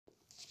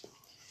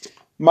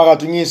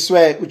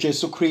Makadunyiswe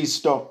uJesu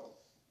Kristo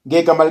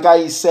ngegama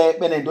likayise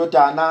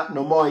benendodana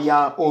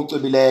nomoya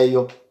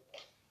ocwebileyo.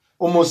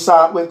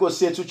 Umusa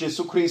wenkosi yethu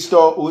uJesu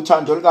Kristo,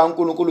 uthando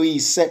likaNkulunkulu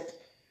uyise,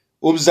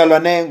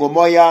 ubuzalwane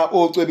ngomoya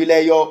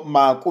ocwebileyo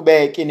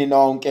makube kini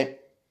nonke.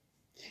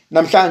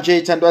 Namhlanje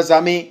ithandwa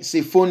zami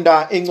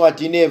sifunda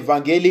encwadini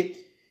yevangeli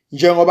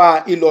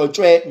njengoba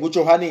ilotshwe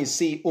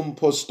nguJohanesi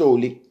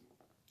umpostoli.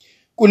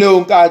 Kuleyo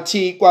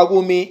nkathi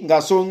kwakumi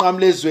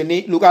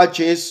ngasonqamlezweni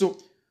lukaJesu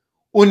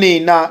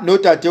unina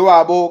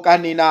nodadewabo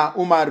kanina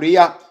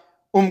uMaria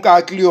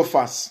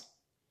umkaKleofas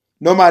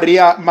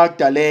noMaria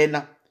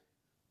Magdalena.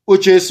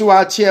 UJesu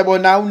wathi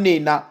ebona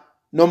unina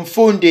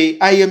nomfundi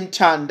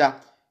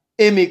ayemthanda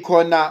emi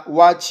khona,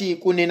 wathi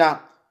kunina,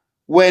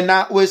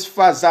 wena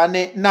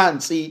wesifazane,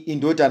 nansi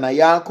indodana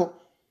yakho.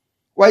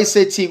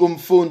 Wayesethi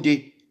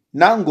kumfundi,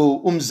 nangu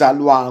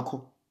umzali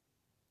wakho.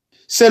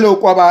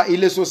 Selokwaba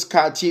ileso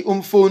sikhathi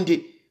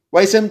umfundi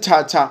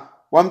wayesemthatha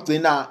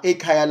wamgcina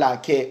ekhaya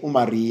lakhe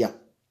uMaria.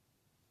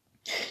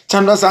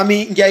 Thandwa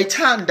zami,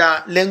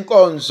 ngiyayithanda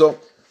lenkonzo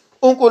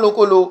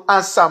uNkulunkulu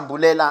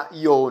asambulela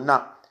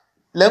yona.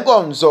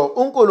 Lenkonzo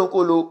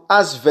uNkulunkulu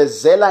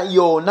asivezela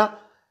yona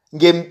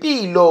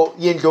ngempilo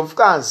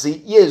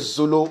yendlovukazi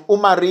yezulu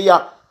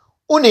uMaria,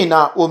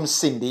 unina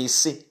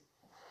womsindisi.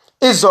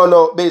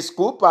 Izolo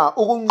besigubha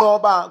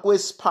ukunqoba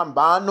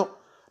kwesiphambano.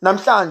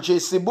 Namhlanje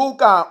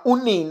sibuka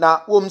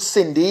unina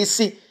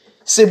womsindisi,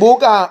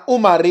 sibuka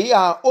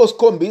uMaria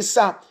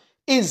osikhombisa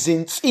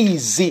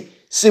izinsizi,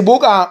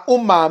 sibuka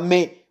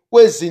umame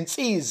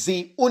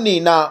wezinsizi,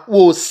 unina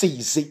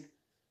wosizi.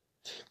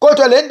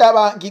 Kodwa le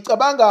ndaba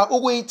ngicabanga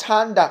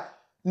ukuyithanda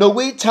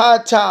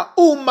nokuyithatha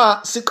uma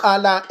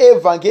siqala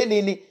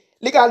evangelini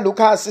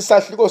likaLukas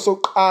isahluko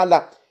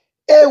sokuqala.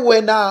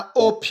 Wena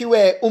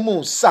ophiwe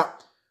umusa,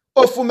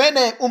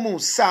 ofumene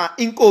umusa,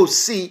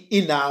 inkosi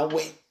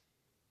inawe.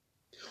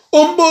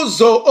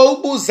 Umbuzo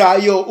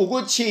owubuzayo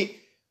ukuthi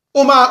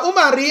uma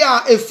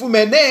uMaria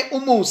efumene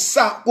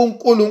umusa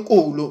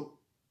kuNkulunkulu,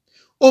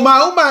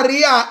 uma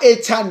uMaria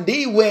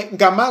ethandiwe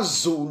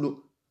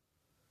ngamazulu,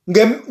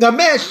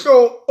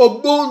 ngamehlo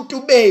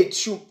obuntu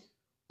bethu,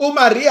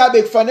 uMaria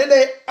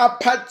bekufanele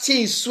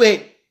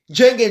aphathiswe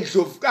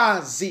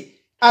njengendlovukazi,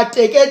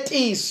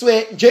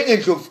 ateketiswe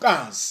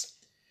njengendlovukazi.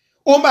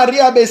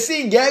 uMaria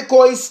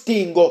besingekho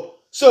isidingo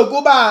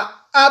sokuba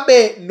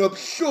abe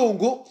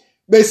nobuhlungu,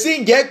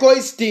 besingekho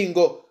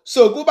isidingo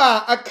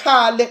sokuba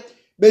akhale,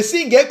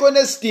 besingekho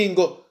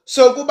nesidingo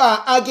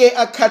sokuba ake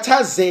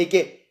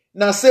akhathazeke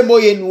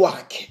nasemoyeni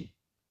wakhe,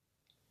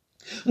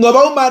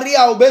 ngoba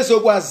uMaria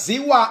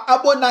ubezokwaziwa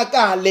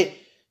abonakale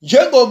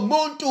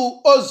njengomuntu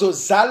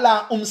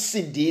ozozala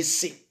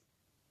umsindisi.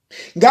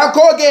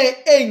 Ngakho-ke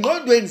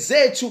engqondweni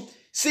zethu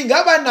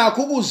singaba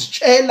nakho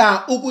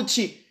ukuzitshela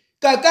ukuthi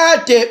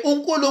kakade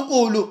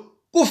uNkulunkulu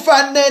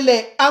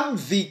kufanele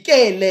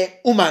amvikele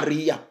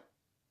uMaria.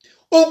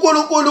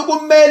 uNkulunkulu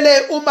kumele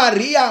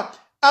uMaria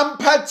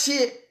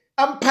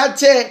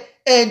amphathe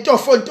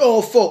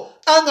entofontofo,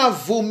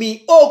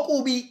 angavumi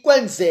okubi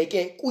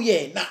kwenzeke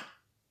kuyena.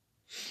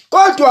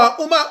 Kodwa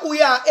uma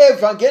uya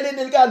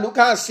evangelini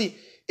likaLukas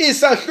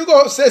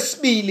isahluko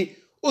sesibili,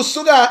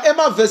 usuka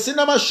emavesini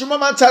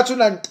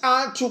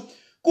 33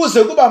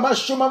 kuze kuba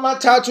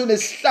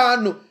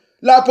 35,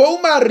 lapho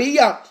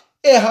uMaria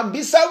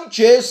ehambisa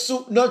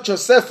uJesu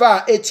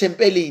noJosefa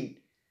ethempelini.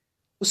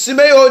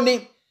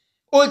 uSimeyoni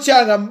uthi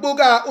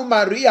angambuka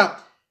uMaria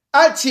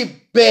athi,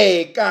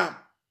 bheka,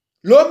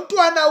 lo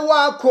mntwana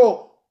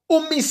wakho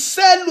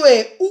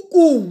umiselwe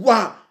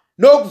ukuwa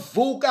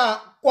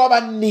nokuvuka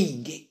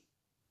kwabaningi.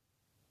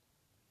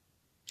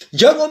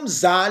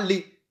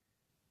 Njengomzali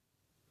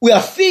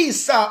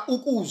uyafisa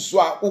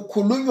ukuzwa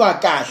ukhulunywa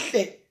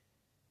kahle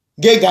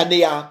ngengane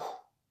yakho.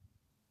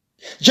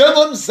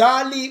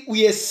 Njengomzali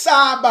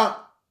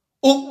uyesaba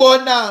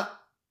ukubona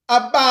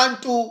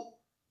abantu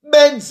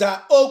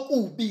benza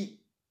okubi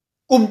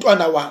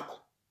kumntwana wakho.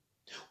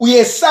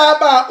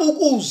 Uyesaba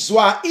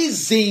ukuzwa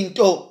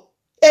izinto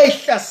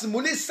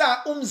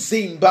ehlasimulisa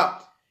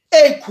umzimba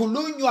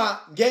ekhulunywa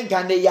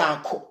ngengane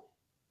yakho.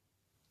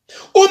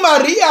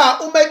 uMaria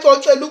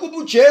umexoxela ukuba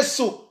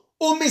uJesu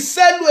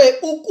umiselwe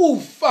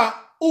ukufa,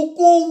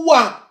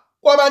 ukuwa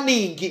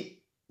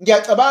kwabaningi.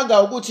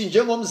 Ngiyacabanga ukuthi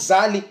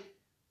njengomzali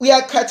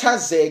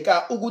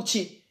uyakhathazeka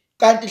ukuthi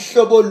kanti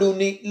hlobo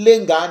luni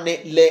lengane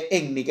le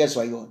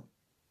enginikezwa yona.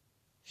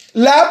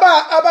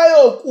 Laba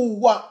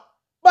abayokuwa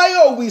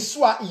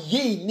bayowiswa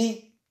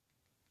yini?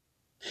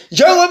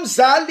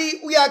 Njengomzali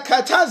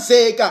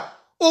uyakhathazeka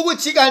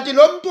ukuthi kanti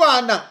lo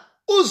mntwana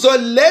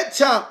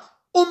uzoletha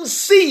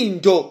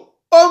umsindo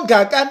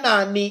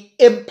ongakanani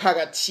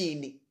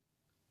emphakathini.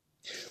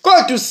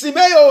 Kodwa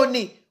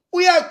uSimeyoni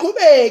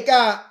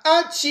uyaqhubeka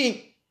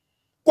athi,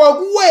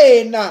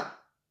 kwakuwena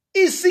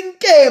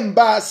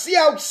isinkemba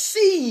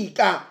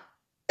siyawusika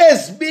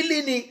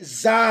ezibilini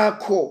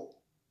zakho,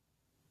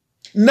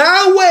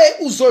 nawe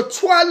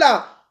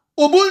uzothwala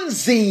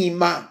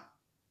ubunzima,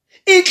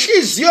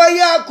 inhliziyo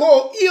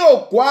yakho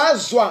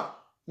iyogwazwa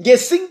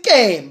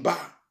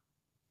ngesinkemba.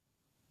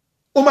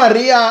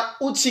 uMaria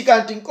uthi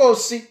kanti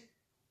Nkosi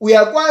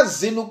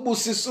uyakwazi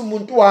ukubusisa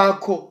umuntu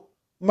wakho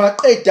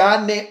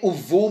maqedane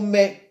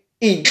uvume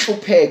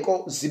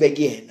inhlupheko zibe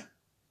kuyena.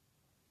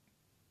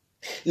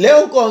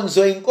 Leyo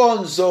nkonzo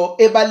inkonzo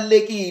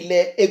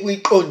ebalekile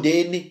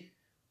ekuyiqondeni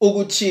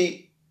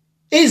ukuthi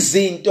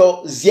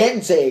izinto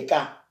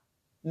ziyenzeka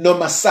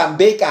noma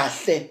sambe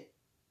kahle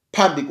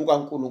phambi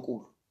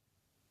kukaNkulunkulu.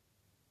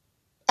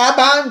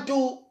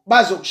 Abantu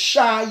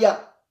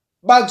bazokushaya,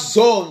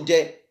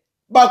 bakuzonde,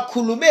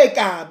 bakhulume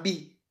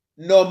kabi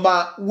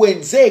noma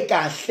wenze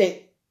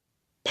kahle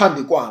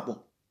phambi kwabo.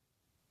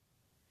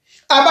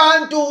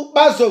 Abantu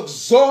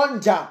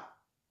bazokuzonda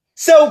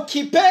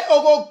sewukhiphe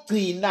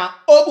okugcina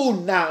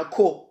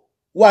obunakho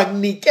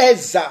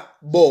wakunikeza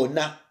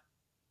bona.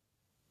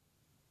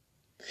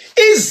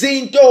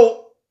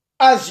 Izinto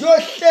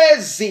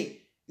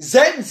aziyohlezi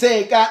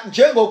zenzeka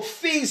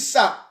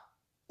njengokufisa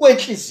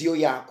kwenhliziyo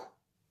yakho.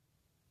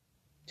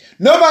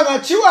 Noma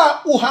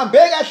ngathiwa uhambe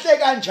kahle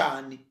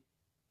kanjani,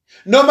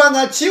 noma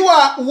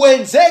ngathiwa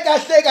wenze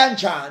kahle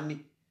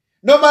kanjani,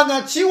 noma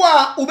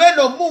ngathiwa ube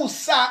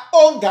nomusa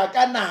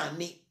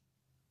ongakanani,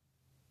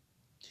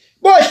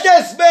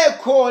 bohlezi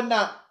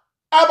bekhona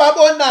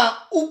ababona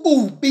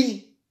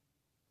ububi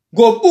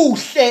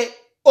ngobuhle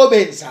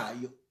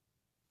obenzayo.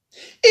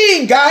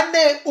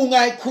 Ingane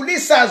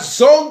ungayikhulisa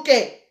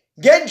zonke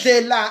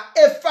ngendlela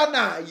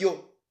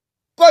efanayo,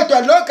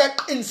 kodwa lokho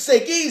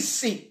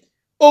aqinisekisi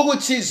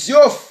ukuthi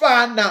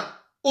ziyofana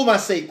uma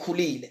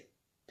seyikhulile.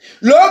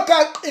 Lokho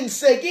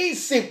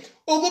aqinisekisi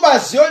ukuba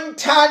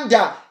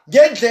ziyonthanda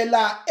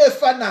ngendlela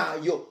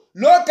efanayo.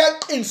 Lokho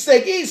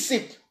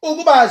aqinisekisi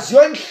ukuba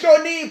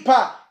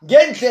ziyonhlonipha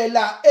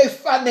ngendlela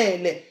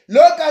efanele.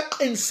 Lokho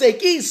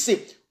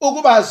aqinisekisi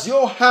ukuba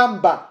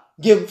ziyohamba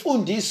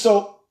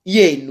ngemfundiso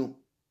yenu.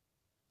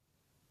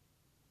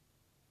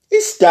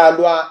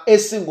 Isidalwa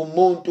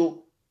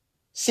esingumuntu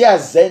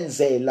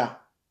siyazenzela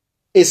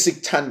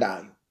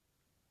esikuthandayo.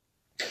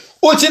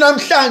 Uthi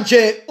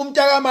namhlanje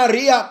umntaka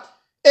Maria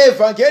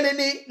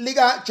evangelini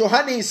lika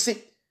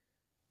Johannesi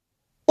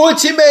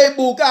uthi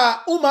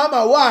mebuka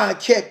umama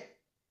wakhe,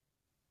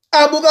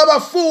 abuka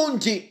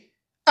abafundi,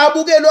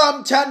 abuke lo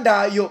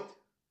amthandayo,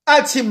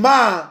 athi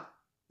ma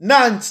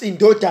nansi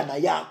indodana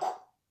yakho.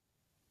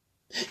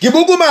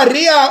 Ngibuka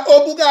uMaria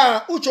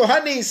obuka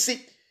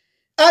uJohanesi,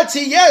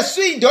 athi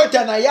Yesu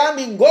indodana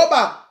yami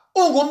ngoba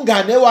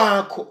ungumngane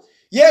wakho.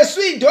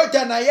 Yesu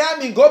indodana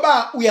yami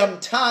ngoba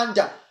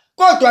uyamthanda.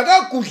 Kodwa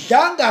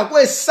akagudlanga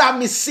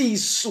kwesami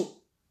isisu.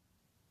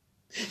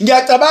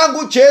 Ngiyacabanga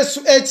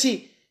uJesu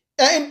ethi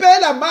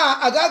impela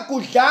ma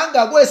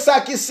akagudlanga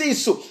kwesakhe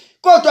isisu,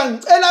 kodwa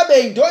ngicela be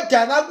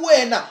indodana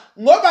kuwena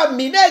ngoba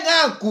mina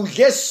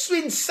engagudla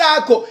eswini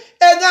sakho,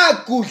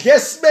 engagudla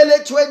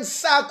esibelethweni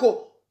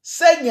sakho,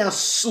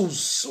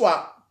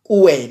 sengiyasuswa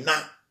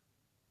kuwena.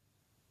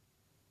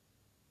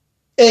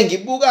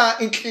 Engibuka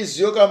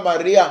inhliziyo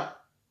kaMaria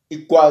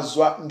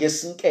igwazwa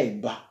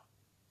ngesinkemba.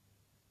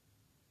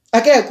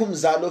 Akekho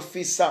umzali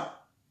ofisa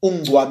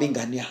ungcwaba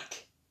ingane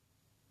yakhe.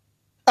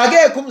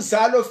 Akekho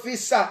umzali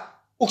ofisa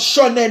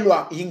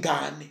ukushonelwa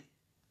ingane.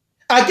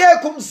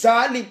 Akekho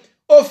umzali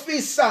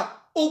ofisa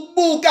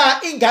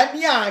ukubuka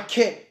ingane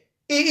yakhe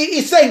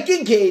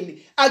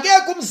isenkingeni.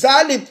 Akekho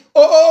umzali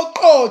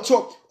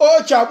oqotho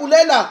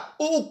ojabulela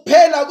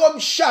ukuphela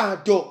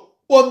komshado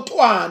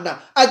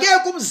womntwana.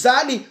 Akekho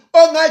umzali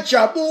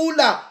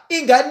ongajabula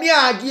ingane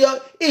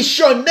yakhe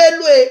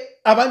ishonelwe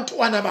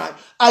abantwana bayo.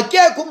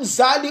 Akekho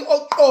umzali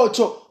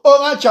oqotho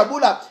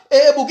ongajabula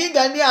ebuka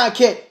ingane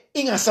yakhe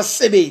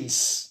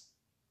ingasasebenzi.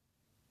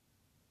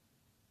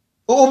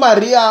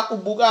 uMaria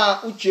ubuka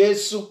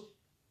uJesu,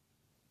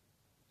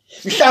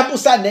 mhlawumbe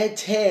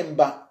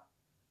usanethemba,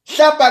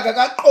 mhlawumbe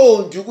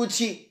akaqondi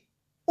ukuthi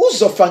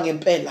uzofa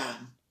ngempela.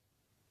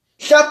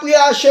 Mhlawumbe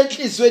uyasho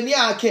enhlizweni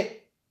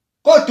yakhe,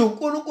 kodwa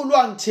uNkulunkulu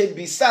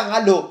wangithembisa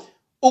ngalo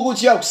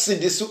ukuthi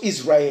uyakusindisa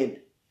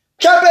uIsrayeli.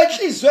 Mhlawumbe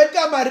enhlizweni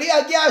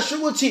kaMaria kuyasho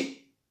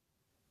ukuthi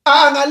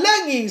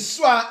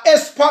angalengiswa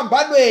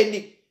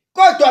esiphambanweni,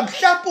 kodwa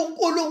mhlawumbe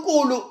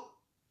uNkulunkulu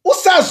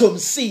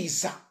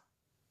usazomsiza.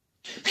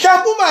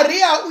 Mhlawumbe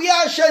uMaria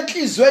uyasho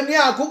enhlizweni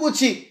yakhe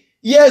ukuthi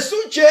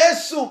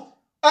Jesu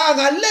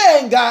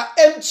angalenga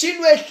emthini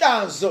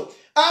wehlazo,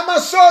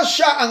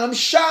 amasosha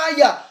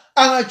angamshaya,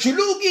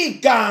 angajuluka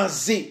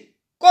igazi,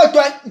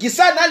 kodwa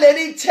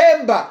ngisanaleli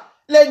themba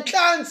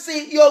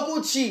lenhlansi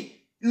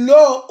yokuthi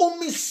lo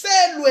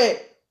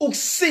umiselwe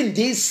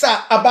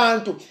ukusindisa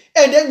abantu.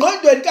 And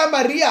engqondweni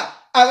kaMaria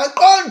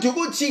akaqondi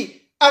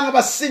ukuthi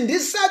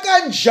angabasindisa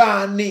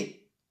kanjani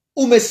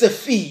uma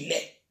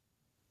sefile.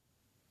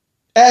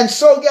 And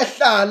so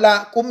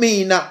kuyahlala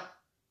kumina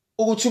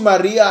ukuthi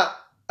uMaria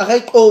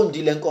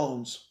akayiqondi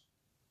lenkonzo.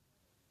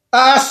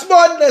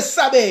 Asibone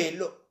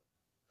lesabelo.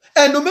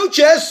 And uma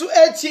uJesu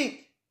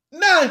ethi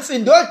nansi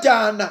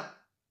indodana,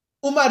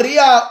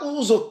 uMaria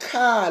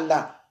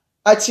uzokhala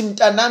athi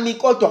mntanami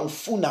kodwa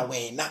ngifuna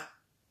wena.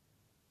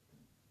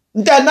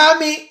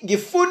 Mntanami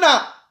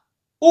ngifuna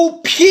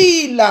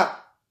uphila,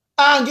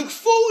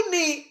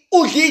 angikufuni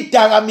udla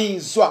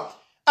idakamizwa,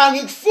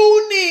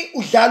 angikufuni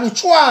udlala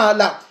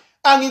utshwala,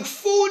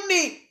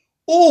 angikufuni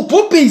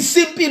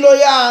ubhubhise impilo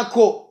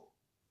yakho,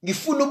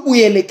 ngifuna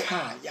ubuyele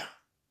ekhaya.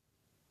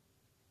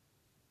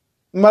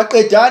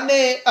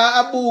 Maqedane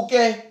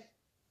abuke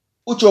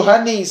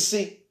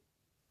uJohanisi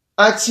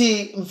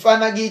athi,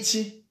 mfana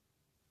kithi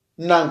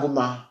nangu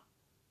ma,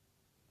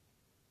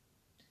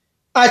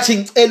 athi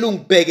ngicela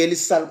ungibhekele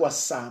isalukwa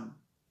sami,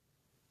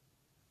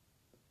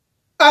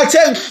 athi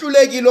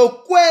engihlulekile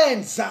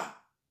ukwenza,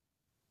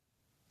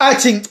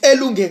 athi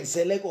ngicela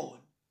ungenzele kona.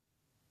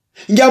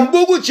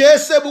 Ngiyambuka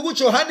uJesu ebuka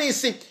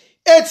uJohanisi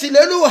ethi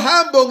lelu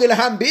hambo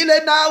ngilihambile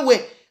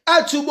nawe,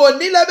 athi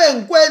ubonile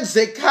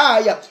bengikwenza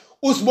ekhaya,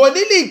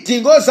 usibonile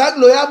idingo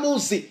zakulo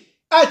yamuzi,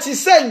 athi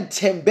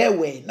sengithembe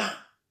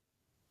wena,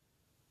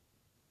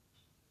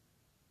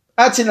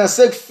 athi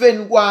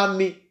nasekufeni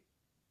kwami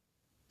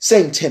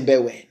sengithembe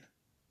wena.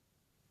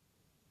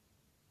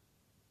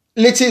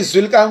 Lithi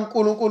izwi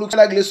likaNkulunkulu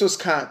kula kuleso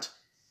sikhathi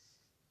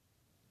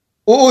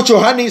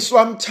uJohanisi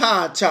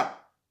wamthatha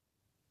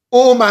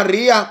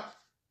uMaria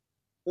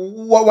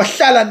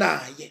wahlala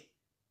naye,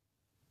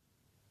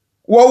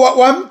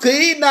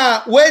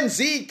 wamgcina,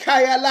 wenza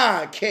ikhaya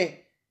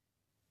lakhe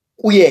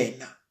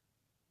kuyena.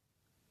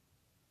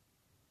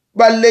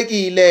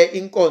 Balekile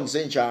inkonzo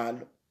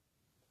enjalo,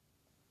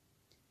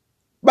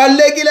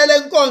 balekile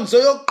lenkonzo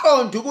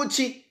yokuqonda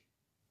ukuthi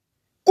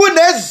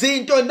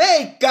kunezinto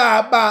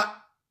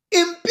nezigaba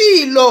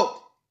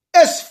impilo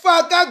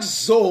esifaka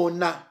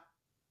kuzona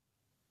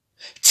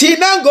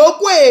thina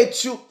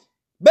ngokwethu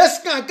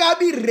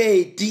besingakabi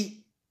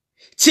ready,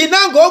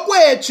 thina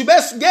ngokwethu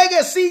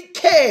besingeke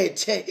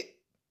sikhethe,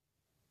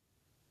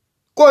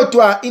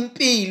 kodwa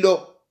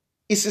impilo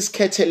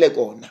isisikhethele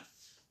kona.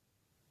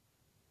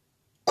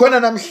 Khona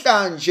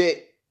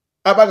namhlanje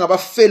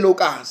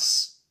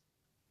abangabafelokazi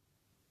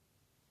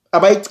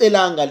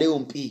abayicelanga leyo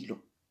mpilo,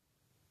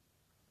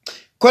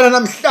 khona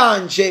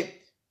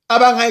namhlanje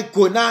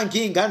abangayigonanga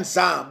izingane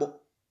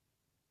zabo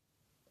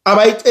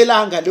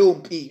abayicelanga leyo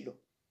mpilo,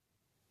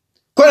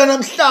 khona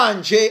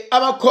namhlanje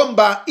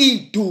abakhomba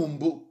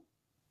idumbu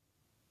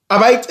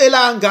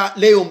abayicelanga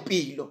leyo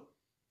mpilo,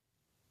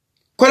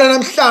 khona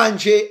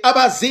namhlanje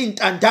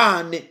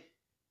abazintandane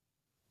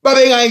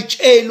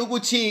babengayitsheli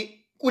ukuthi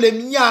kule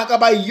minyaka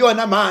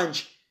abayiyona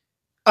manje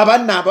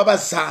abanabo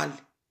abazali,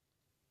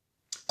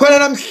 khona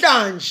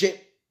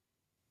namhlanje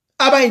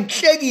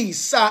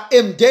abayinhlekisa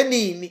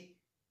emndenini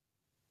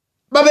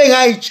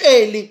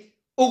babengayitsheli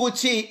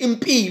ukuthi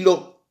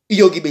impilo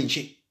iyokibe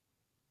nje.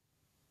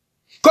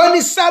 Khona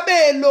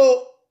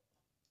isabelo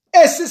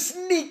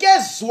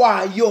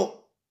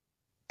esisinikezwayo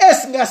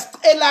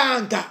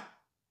esingasicelanga,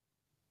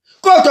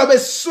 kodwa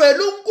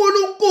beswela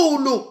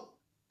uNkulunkulu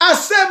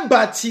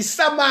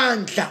asembathisa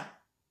amandla,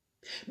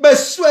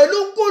 beswela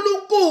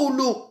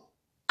uNkulunkulu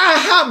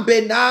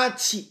ahambe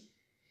nathi,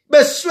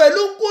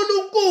 beswela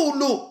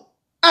uNkulunkulu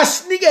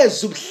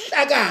asinikeze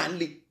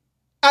ubuhlakali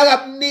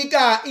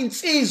akabunika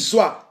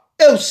insizwa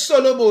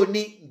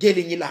eUSolomoni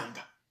ngelinye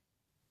ilanga.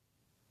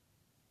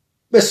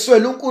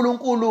 Beswela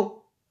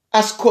uNkulunkulu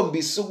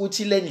asikhombisa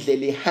ukuthi le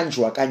ndlela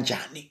ihanjwa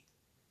kanjani,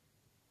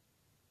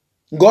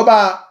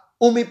 ngoba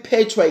uma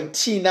iphethwa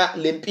yithina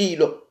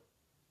lempilo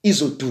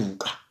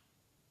izoduka.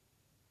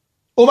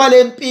 Uma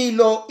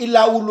lempilo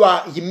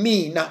ilawulwa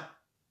yimina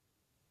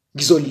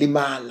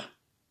ngizolimala,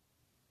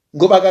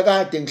 ngoba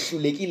kakade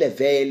ngihlulekile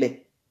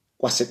vele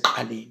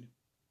kwaseqaleni.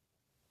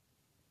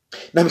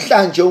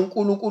 Namhlanje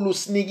uNkulunkulu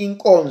usinika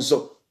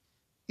inkonzo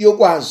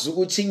yokwazi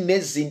ukuthi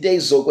kunezinto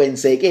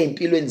ezizokwenzeka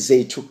empilweni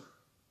zethu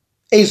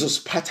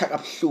ezosiphatha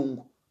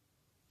kabuhlungu,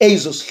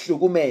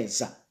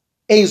 ezosihlukumeza,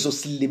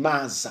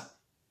 ezosilimaza,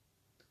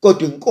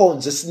 kodwa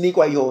inkonzo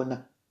esinikwa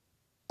yona,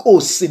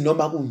 Nkosi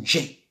noma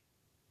kunje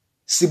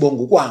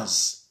sibonga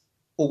ukwazi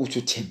ukuthi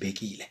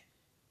uthembekile.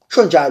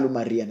 Sho njalo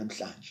uMaria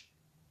namhlanje,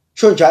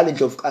 sho njalo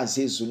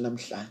indlovukazi yezulu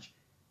namhlanje,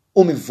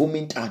 uma ivuma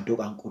intando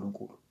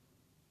kaNkulunkulu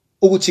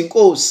ukuthi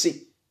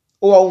Nkosi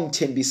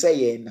owawungithembise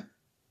yena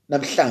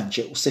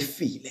namhlanje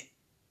usefile,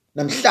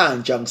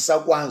 namhlanje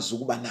angisakwazi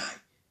ukuba naye.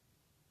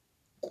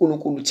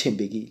 uNkulunkulu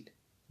uthembekile.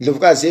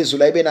 Indlovukazi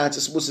yezulu ayibe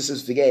nathi sibusise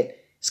sivikele,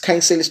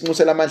 sikhanyisele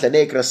isinxusela amandla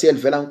negrace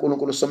elivela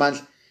uNkulunkulu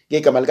somandla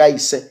ngegama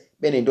likaYise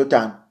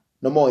benendodana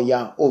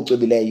nomoya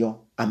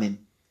ocwebileyo. Amen.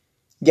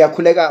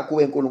 Ngiyakhuleka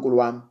kuwe uNkulunkulu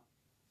wami,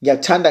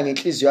 ngiyakuthanda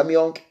ngenhliziyo yami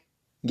yonke,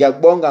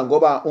 ngiyakubonga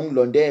ngoba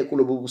ungilonde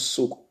kulobu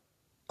busuku.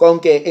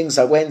 Konke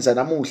engizakwenza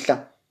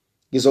namuhla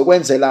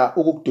ngizokwenzela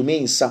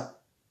ukukudumisa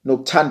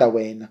nokuthanda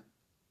wena.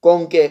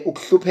 Konke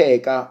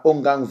ukuhlupheka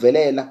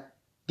ongangivelela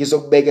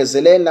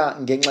ngizokubekezelela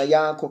ngenxa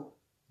yakho,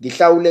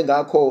 ngihlawule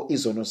ngakho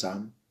izono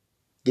zami.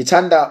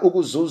 Ngithanda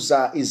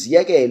ukuzuza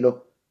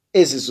iziyekelo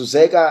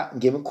ezizuzeka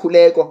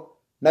ngemikhuleko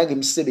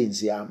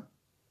nangemsebenzi yami.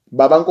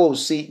 Baba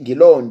Nkosi,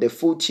 ngilonde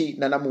futhi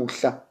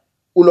nanamuhla,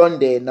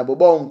 ulonde nabo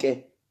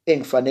bonke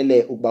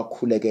engifanele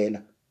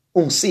ukubakhulekela.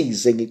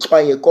 Ungisize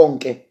ngixwaye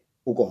konke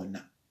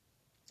ukona.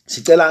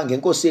 Sicela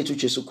ngeNkosi yethu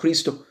Jesu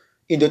Kristu,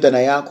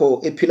 indodana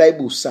yakho ephila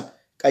ibusa,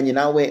 kanye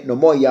nawe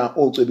nomoya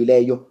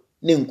ocwebileyo,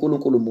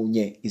 ninguNkulunkulu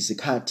munye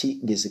izikhathi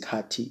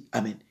ngezikhathi.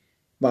 Amen.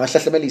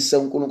 Makahlahlabelise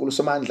uNkulunkulu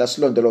Somandla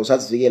asilondoloze,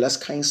 asivikele,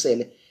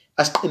 asikhanyisele,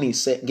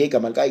 asiqinise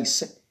ngegama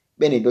likaYise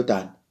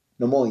benendodana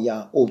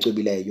nomoya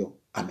ocwebileyo.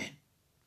 Amen.